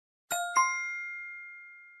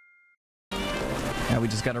Now we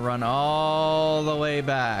just gotta run all the way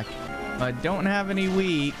back. I don't have any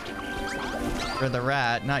wheat for the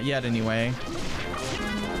rat. Not yet, anyway.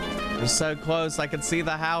 We're so close. I can see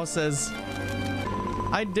the houses.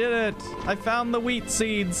 I did it. I found the wheat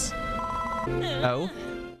seeds. Oh.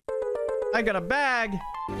 I got a bag.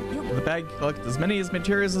 The bag collect as many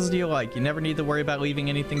materials as you like. You never need to worry about leaving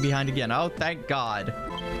anything behind again. Oh, thank God.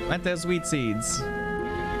 Plant those wheat seeds.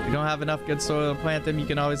 If you don't have enough good soil to plant them, you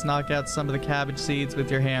can always knock out some of the cabbage seeds with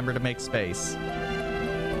your hammer to make space.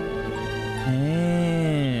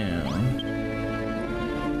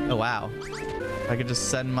 Oh, wow. I could just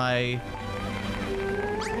send my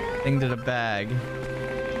thing to the bag.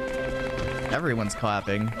 Everyone's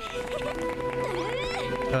clapping.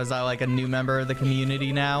 Oh, is I like a new member of the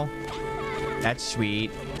community now? That's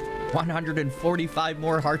sweet. 145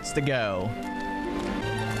 more hearts to go.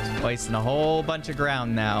 Just wasting a whole bunch of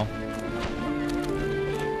ground now.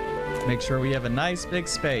 Make sure we have a nice big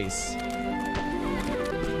space.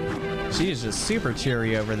 She is just super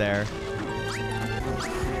cheery over there.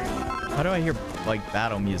 How do I hear, like,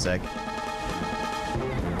 battle music?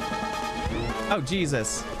 Oh,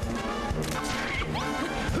 Jesus.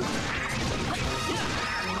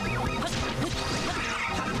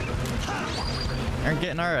 Aren't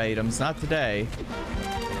getting our items, not today.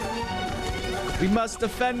 We must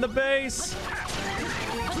defend the base.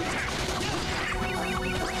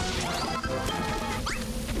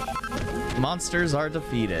 Monsters are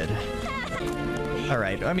defeated. All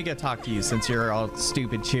right, let me go talk to you since you're all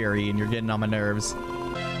stupid cheery and you're getting on my nerves.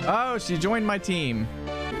 Oh, she joined my team.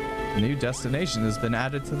 A new destination has been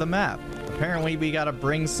added to the map. Apparently, we gotta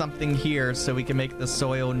bring something here so we can make the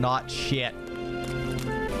soil not shit.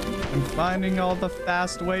 I'm finding all the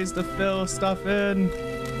fast ways to fill stuff in.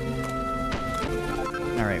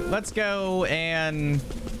 All right, let's go and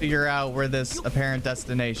figure out where this apparent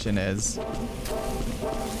destination is.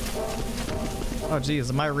 Oh, geez,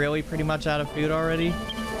 am I really pretty much out of food already?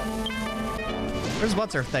 Where's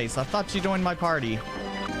What's-Her-Face? I thought she joined my party.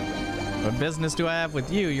 What business do I have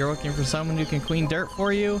with you? You're looking for someone who can clean dirt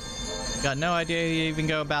for you? Got no idea how you even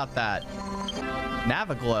go about that.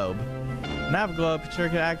 Naviglobe. Naviglobe, make sure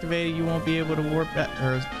to activate it. You won't be able to warp back,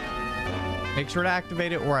 or make sure to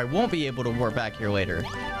activate it, or I won't be able to warp back here later.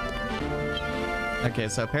 Okay,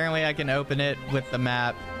 so apparently I can open it with the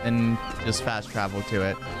map and just fast travel to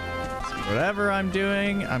it. So whatever I'm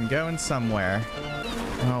doing, I'm going somewhere.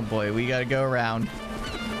 Oh boy, we gotta go around.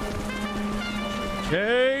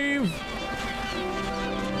 Cave!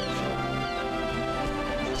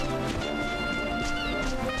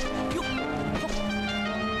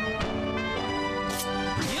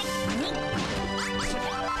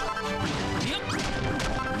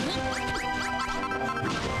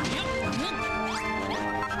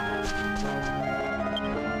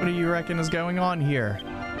 What do you reckon is going on here?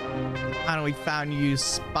 Finally found you,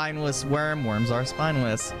 spineless worm. Worms are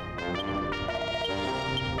spineless.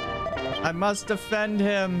 I must defend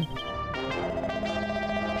him.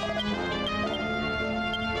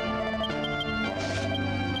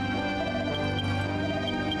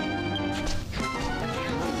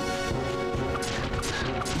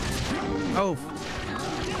 Oh.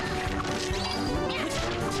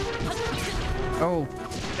 Oh,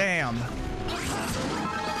 damn.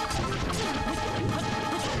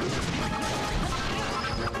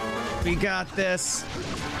 We got this.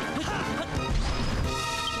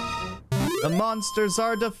 The monsters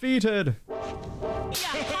are defeated.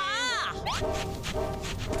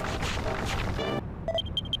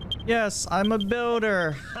 Yes, I'm a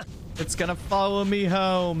builder. It's gonna follow me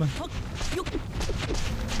home.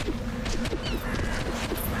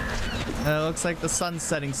 Looks like the sun's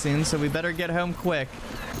setting soon, so we better get home quick.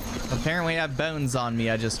 Apparently I have bones on me,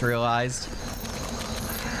 I just realized.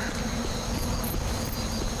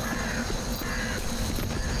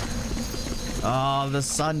 Oh, the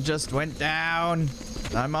sun just went down.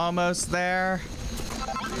 I'm almost there.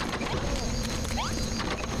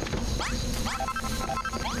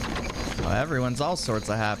 Oh, everyone's all sorts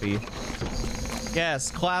of happy.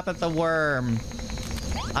 Yes, clap at the worm.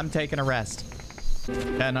 I'm taking a rest.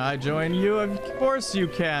 Can I join you? Of course you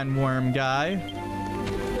can, worm guy.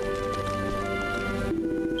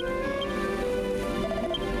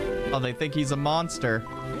 Oh, they think he's a monster.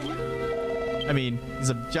 I mean,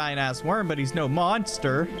 he's a giant-ass worm, but he's no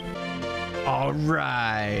monster. All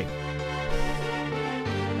right.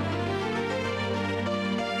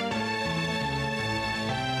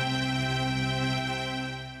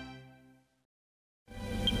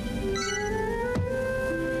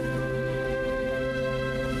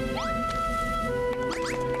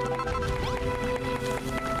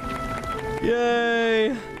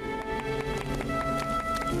 Yay!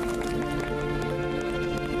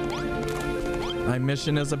 My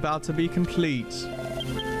mission is about to be complete.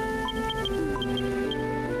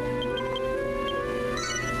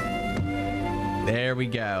 There we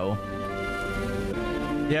go.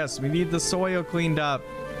 Yes, we need the soil cleaned up.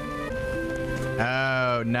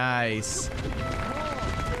 Oh, nice.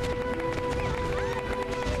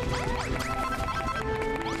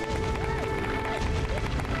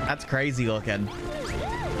 That's crazy looking.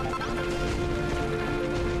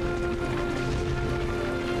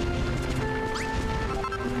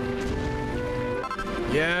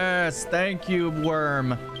 Yes, thank you,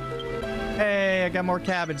 worm. Hey, I got more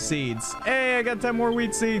cabbage seeds. Hey, I got 10 more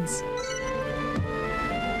wheat seeds.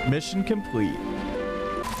 Mission complete.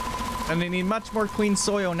 And I need much more clean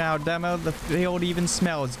soil now, Demo. The field even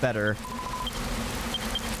smells better.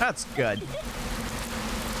 That's good.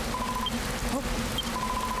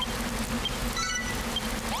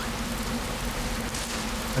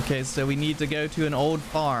 Okay, so we need to go to an old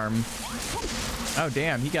farm. Oh,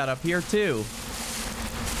 damn, he got up here too.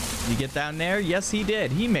 You get down there? Yes, he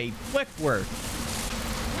did. He made quick work.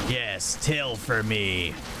 Yes, till for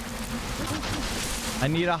me. I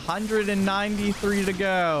need 193 to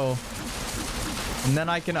go. And then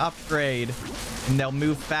I can upgrade. And they'll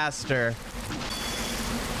move faster.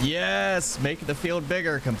 Yes, make the field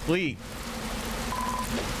bigger. Complete.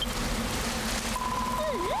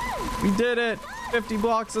 We did it. 50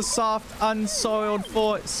 blocks of soft, unsoiled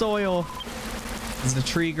soil. Is the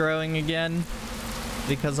tree growing again?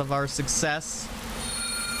 Because of our success.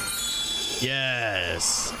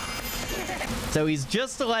 Yes. So he's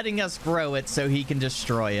just letting us grow it so he can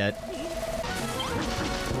destroy it.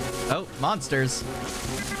 Oh, monsters.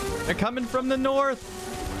 They're coming from the north.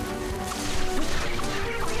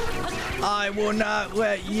 I will not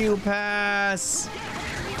let you pass.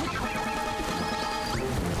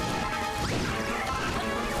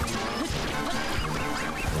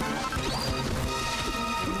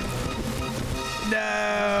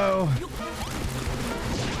 No!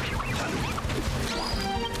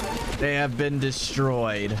 They have been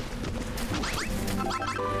destroyed.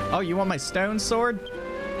 Oh, you want my stone sword?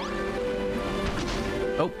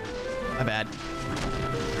 Oh, my bad.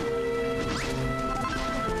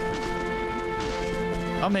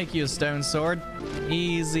 I'll make you a stone sword.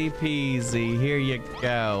 Easy peasy. Here you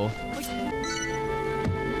go.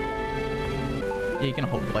 Yeah, you can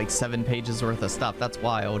hold like 7 pages worth of stuff. That's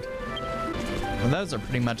wild. Well, those are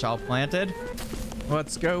pretty much all planted.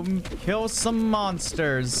 Let's go kill some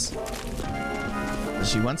monsters.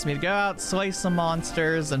 She wants me to go out, slay some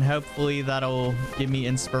monsters, and hopefully that'll give me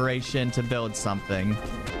inspiration to build something.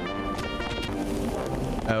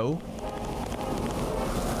 Oh.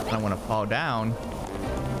 I don't want to fall down.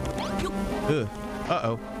 Ugh.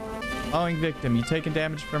 Uh-oh. Falling victim. You taking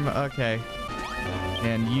damage from... Okay.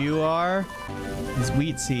 And you are... These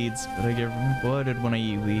wheat seeds, but I get bloated when I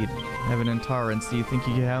eat wheat. I have an intolerance. Do you think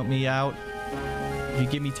you can help me out? If you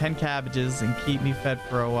give me 10 cabbages and keep me fed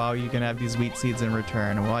for a while, you can have these wheat seeds in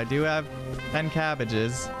return. Well, I do have 10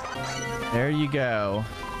 cabbages. There you go.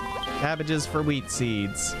 Cabbages for wheat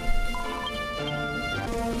seeds.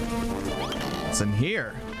 What's in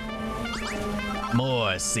here?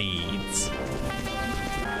 More seeds.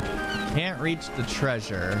 Can't reach the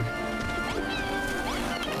treasure.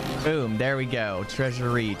 Boom, there we go.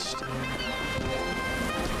 Treasure reached.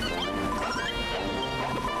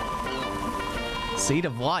 Seed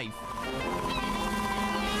of life.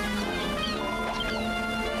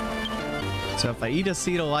 So if I eat a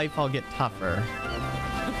seed of life, I'll get tougher.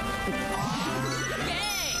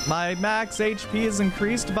 My max HP is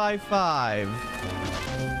increased by 5.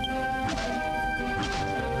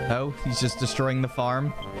 Oh, he's just destroying the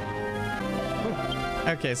farm.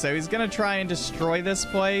 Okay, so he's gonna try and destroy this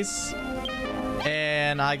place.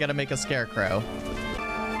 And I gotta make a scarecrow.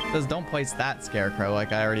 It says don't place that scarecrow,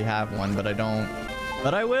 like I already have one, but I don't.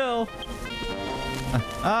 But I will.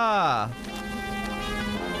 Ah.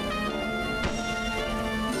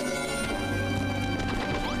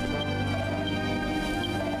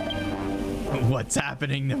 What's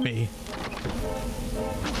happening to me?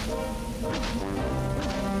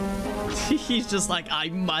 He's just like, I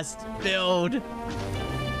must build.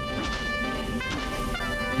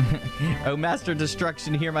 Oh, Master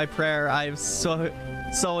Destruction, hear my prayer. I have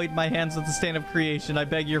sullied my hands with the stain of creation. I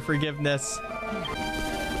beg your forgiveness.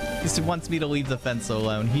 He wants me to leave the fence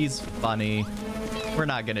alone. He's funny. We're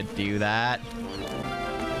not gonna do that.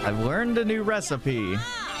 I've learned a new recipe.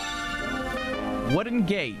 Wooden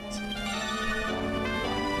gate.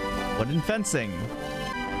 Wooden fencing.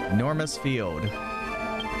 Enormous field.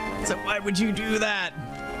 So why would you do that?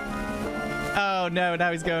 Oh no,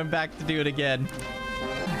 now he's going back to do it again.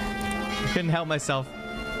 I couldn't help myself.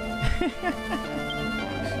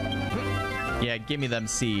 Yeah, give me them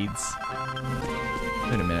seeds.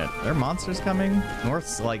 Wait a minute. Are there monsters coming?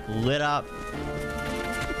 North's like lit up.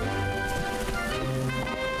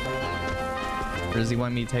 Or does he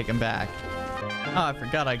want me to take him back? Oh, I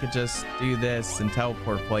forgot I could just do this and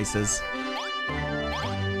teleport places.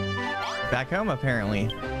 Back home,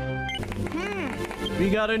 apparently. We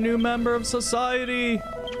got a new member of society.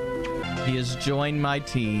 He has joined my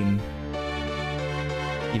team.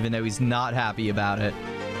 Even though he's not happy about it.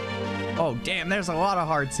 Oh, damn, there's a lot of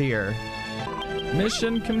hearts here.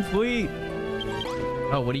 Mission complete.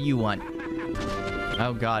 Oh, what do you want?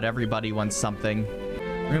 Oh, God, everybody wants something.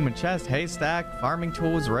 Room and chest, haystack, farming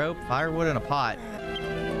tools, rope, firewood, and a pot.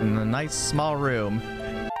 In a nice small room.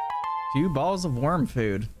 2 balls of worm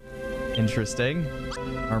food. Interesting.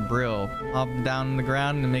 Our brill. Hop down on the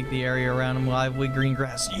ground and make the area around him lively green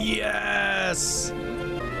grass. Yes!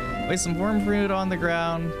 Place some worm food on the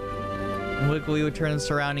ground. And quickly we turn the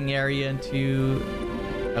surrounding area into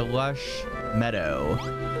a lush meadow.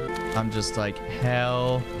 I'm just like,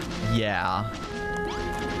 hell yeah.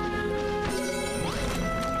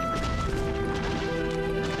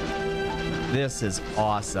 This is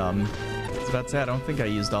awesome. I was about to say, I don't think I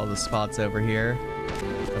used all the spots over here.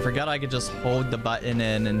 I forgot I could just hold the button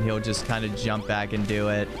in and he'll just kind of jump back and do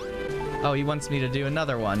it. Oh, he wants me to do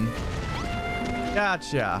another one.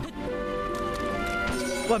 Gotcha.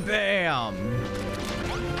 Bam!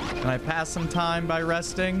 Can I pass some time by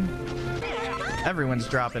resting? Everyone's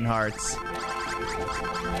dropping hearts.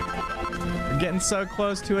 We're getting so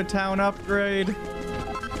close to a town upgrade.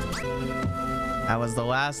 That was the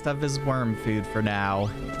last of his worm food for now.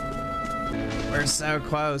 We're so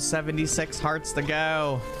close. 76 hearts to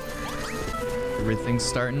go. Everything's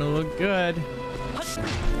starting to look good.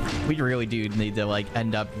 We really do need to like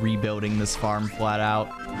end up rebuilding this farm flat out.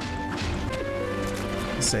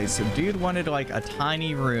 Say, so dude wanted like a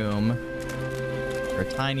tiny room or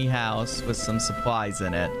a tiny house with some supplies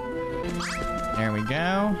in it. There we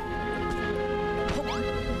go.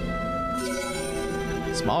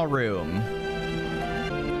 Small room.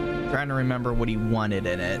 Trying to remember what he wanted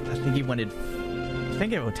in it. I think he wanted, I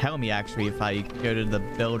think it will tell me actually if I go to the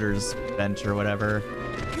builder's bench or whatever.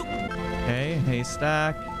 Okay,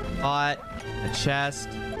 haystack, pot, a chest,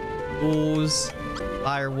 tools,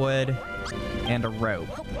 firewood, and a rope.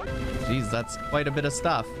 Jeez, that's quite a bit of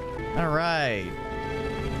stuff. All right.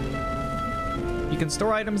 You can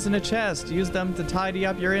store items in a chest. Use them to tidy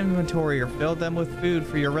up your inventory or fill them with food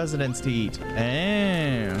for your residents to eat.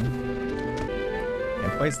 Can't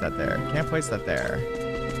place that there. Can't place that there.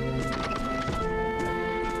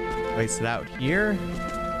 Place it out here.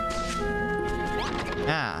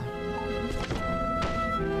 Ah.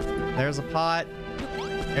 There's a pot.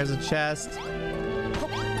 There's a chest.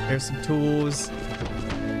 Here's some tools.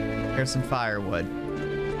 Here's some firewood.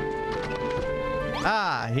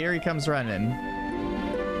 Ah, here he comes running.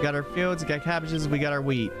 We got our fields, we got cabbages, we got our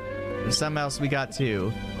wheat. There's something else we got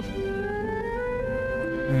too.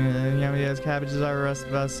 Yummy as cabbages are, the rest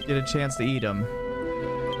of us get a chance to eat them.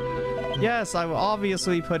 Yes, I will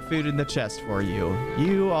obviously put food in the chest for you.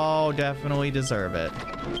 You all definitely deserve it.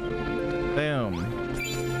 Boom.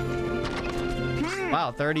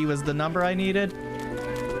 Wow, 30 was the number I needed?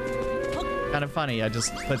 Kind of funny, I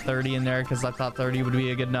just put 30 in there because I thought 30 would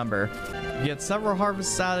be a good number. You get several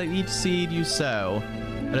harvests out of each seed you sow,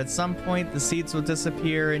 but at some point the seeds will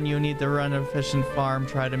disappear and you'll need to run an efficient farm,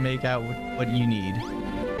 try to make out what you need.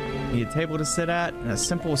 You need a table to sit at and a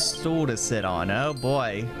simple stool to sit on. Oh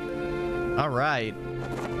boy. All right.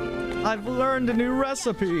 I've learned a new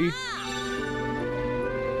recipe.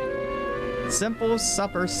 Simple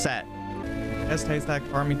supper set. Chest, haystack,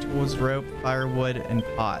 farming tools, rope, firewood, and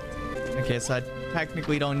pot. Okay, so I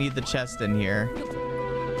technically don't need the chest in here.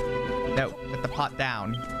 No, put the pot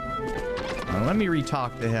down. Let me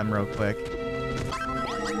re-talk to him real quick.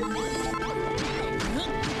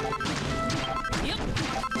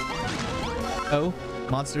 Oh,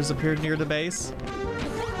 monsters appeared near the base.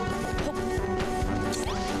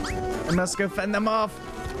 I must go fend them off.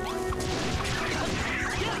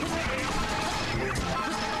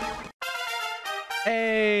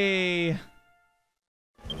 Hey.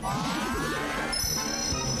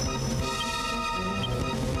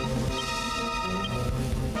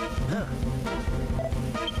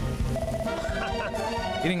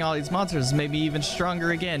 Getting all these monsters made me even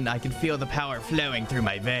stronger again. I can feel the power flowing through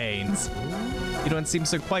my veins. You don't seem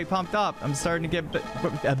so quite pumped up. I'm starting to get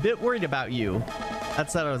a bit worried about you.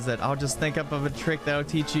 That settles it. I'll just think up of a trick that'll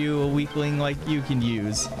teach you a weakling like you can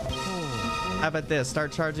use. How about this?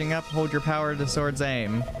 Start charging up, hold your power to sword's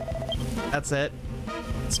aim. That's it.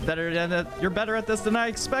 It's better than you're better at this than I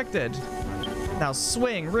expected. Now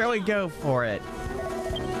swing, really go for it.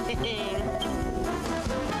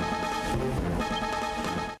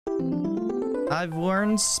 I've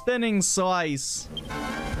learned spinning slice.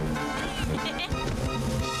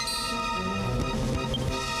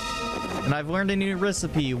 And I've learned a new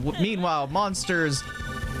recipe. Meanwhile, monsters,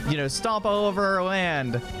 you know, stomp all over our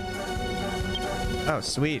land. Oh,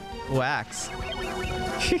 sweet. Wax.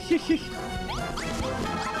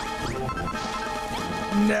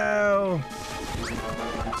 No.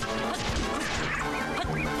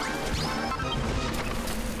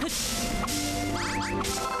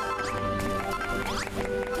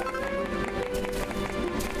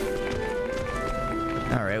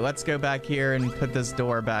 All right, let's go back here and put this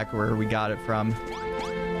door back where we got it from.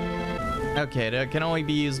 Okay, it can only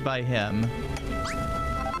be used by him.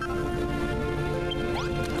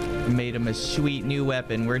 Made him a sweet new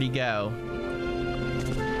weapon. Where'd he go?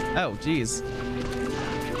 Oh, geez.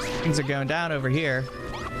 Things are going down over here.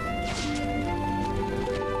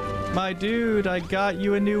 My dude, I got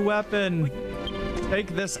you a new weapon. Take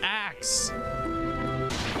this axe.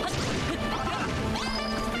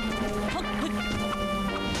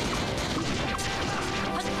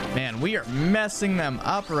 Man, we are messing them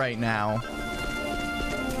up right now.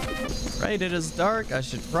 Right, it is dark. I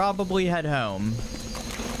should probably head home.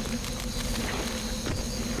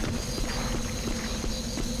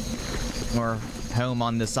 Or home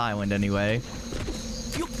on this island, anyway.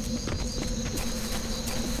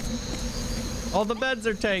 All the beds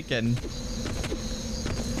are taken.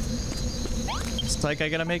 Looks like I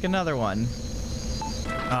gotta make another one.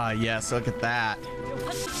 Ah, yes, look at that.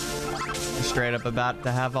 We're straight up about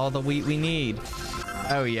to have all the wheat we need.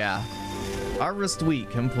 Oh, yeah. Harvest wheat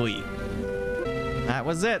complete. That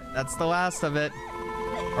was it. That's the last of it.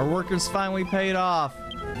 Our workers finally paid off.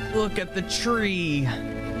 Look at the tree.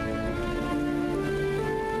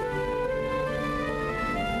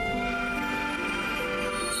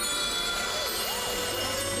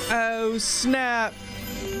 Oh, snap.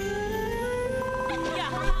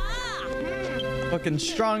 Looking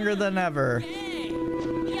stronger than ever.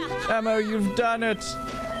 Emo, you've done it.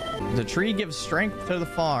 The tree gives strength to the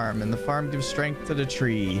farm, and the farm gives strength to the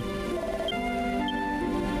tree.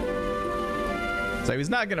 So he's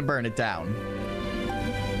not gonna burn it down.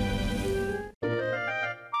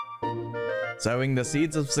 Sowing the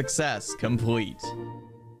seeds of success complete.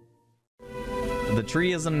 The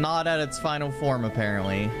tree is not at its final form,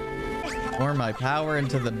 apparently. Pour my power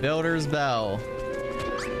into the builder's bell.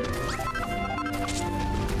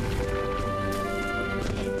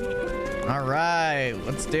 All right,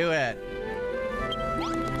 let's do it.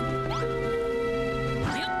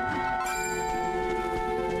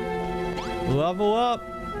 Level up.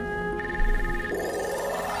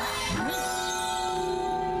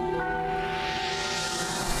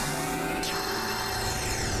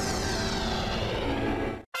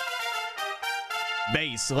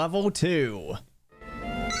 Base level 2.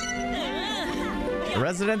 The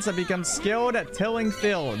residents have become skilled at tilling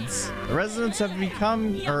fields. The residents have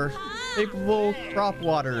become capable crop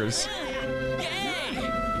waters.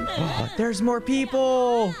 Oh, there's more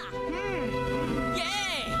people.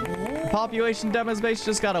 The population demo base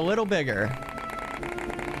just got a little bigger.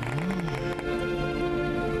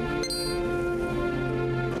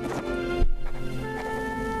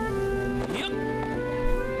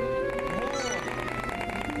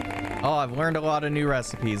 Oh, I've learned a lot of new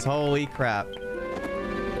recipes. Holy crap.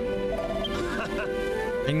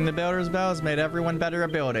 Ringing the builder's bell has made everyone better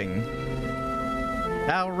at building.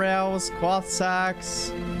 Cow rails, cloth sacks,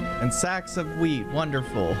 and sacks of wheat.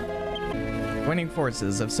 Wonderful. Joining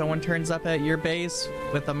forces. If someone turns up at your base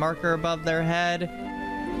with a marker above their head,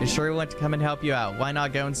 they sure want to come and help you out. Why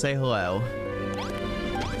not go and say hello?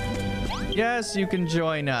 Yes, you can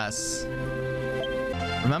join us.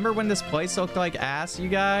 Remember when this place looked like ass, you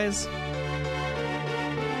guys?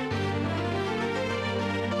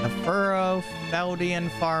 The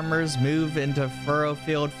Furrow-Feldian farmers move into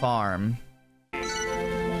Furrowfield Farm.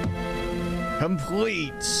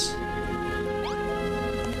 Complete.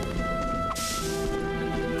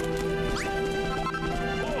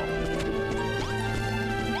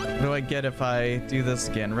 What do I get if I do this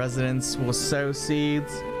again? Residents will sow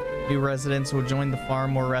seeds. New residents will join the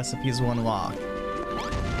farm. More recipes will unlock.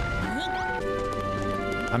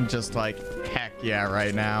 I'm just like, heck yeah,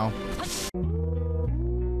 right now.